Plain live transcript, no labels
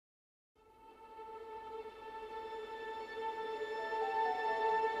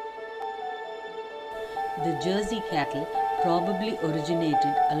The Jersey cattle probably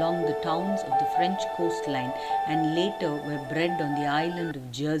originated along the towns of the French coastline and later were bred on the island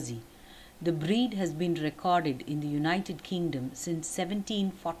of Jersey. The breed has been recorded in the United Kingdom since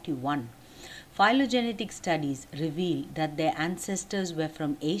 1741. Phylogenetic studies reveal that their ancestors were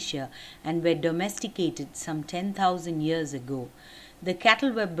from Asia and were domesticated some 10,000 years ago. The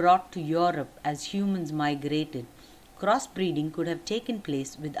cattle were brought to Europe as humans migrated. Crossbreeding could have taken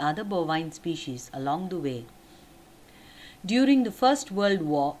place with other bovine species along the way. During the First World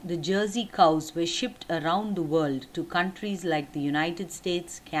War, the Jersey cows were shipped around the world to countries like the United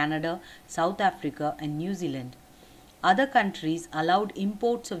States, Canada, South Africa, and New Zealand. Other countries allowed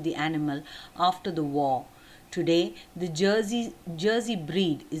imports of the animal after the war. Today, the Jersey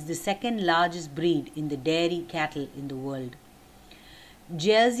breed is the second largest breed in the dairy cattle in the world.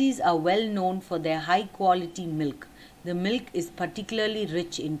 Jerseys are well known for their high quality milk. The milk is particularly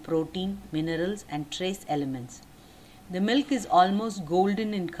rich in protein, minerals, and trace elements. The milk is almost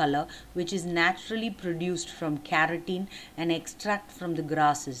golden in color, which is naturally produced from keratin, an extract from the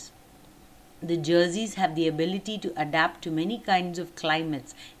grasses. The Jerseys have the ability to adapt to many kinds of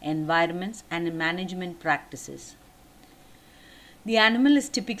climates, environments, and management practices. The animal is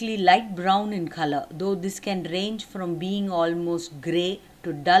typically light brown in color, though this can range from being almost gray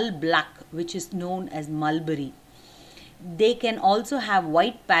to dull black, which is known as mulberry. They can also have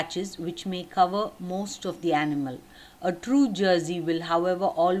white patches which may cover most of the animal. A true Jersey will, however,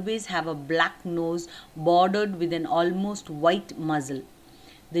 always have a black nose bordered with an almost white muzzle.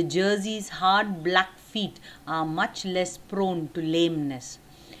 The Jersey's hard black feet are much less prone to lameness.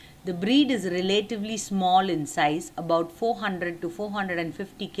 The breed is relatively small in size, about 400 to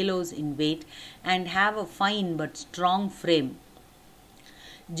 450 kilos in weight, and have a fine but strong frame.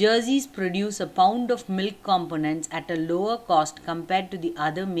 Jerseys produce a pound of milk components at a lower cost compared to the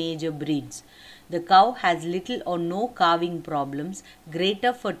other major breeds. The cow has little or no calving problems,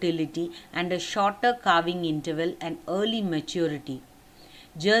 greater fertility, and a shorter calving interval and early maturity.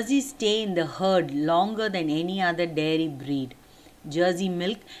 Jerseys stay in the herd longer than any other dairy breed. Jersey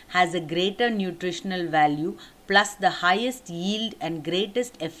milk has a greater nutritional value plus the highest yield and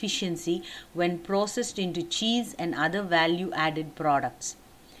greatest efficiency when processed into cheese and other value-added products.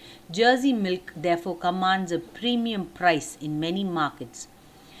 Jersey milk therefore commands a premium price in many markets.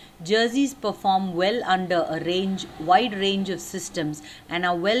 Jerseys perform well under a wide range of systems and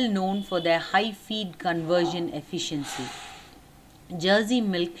are well known for their high feed conversion efficiency. Jersey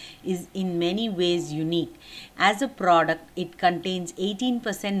milk is in many ways unique. As a product, it contains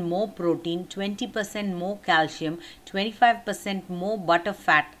 18% more protein, 20% more calcium, 25% more butter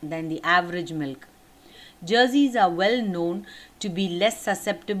fat than the average milk. Jerseys are well known to be less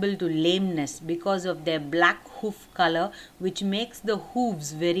susceptible to lameness because of their black hoof color, which makes the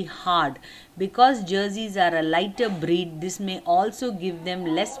hooves very hard. Because Jerseys are a lighter breed, this may also give them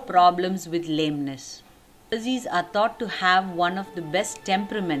less problems with lameness. Jerseys are thought to have one of the best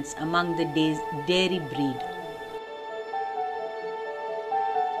temperaments among the dairy breed.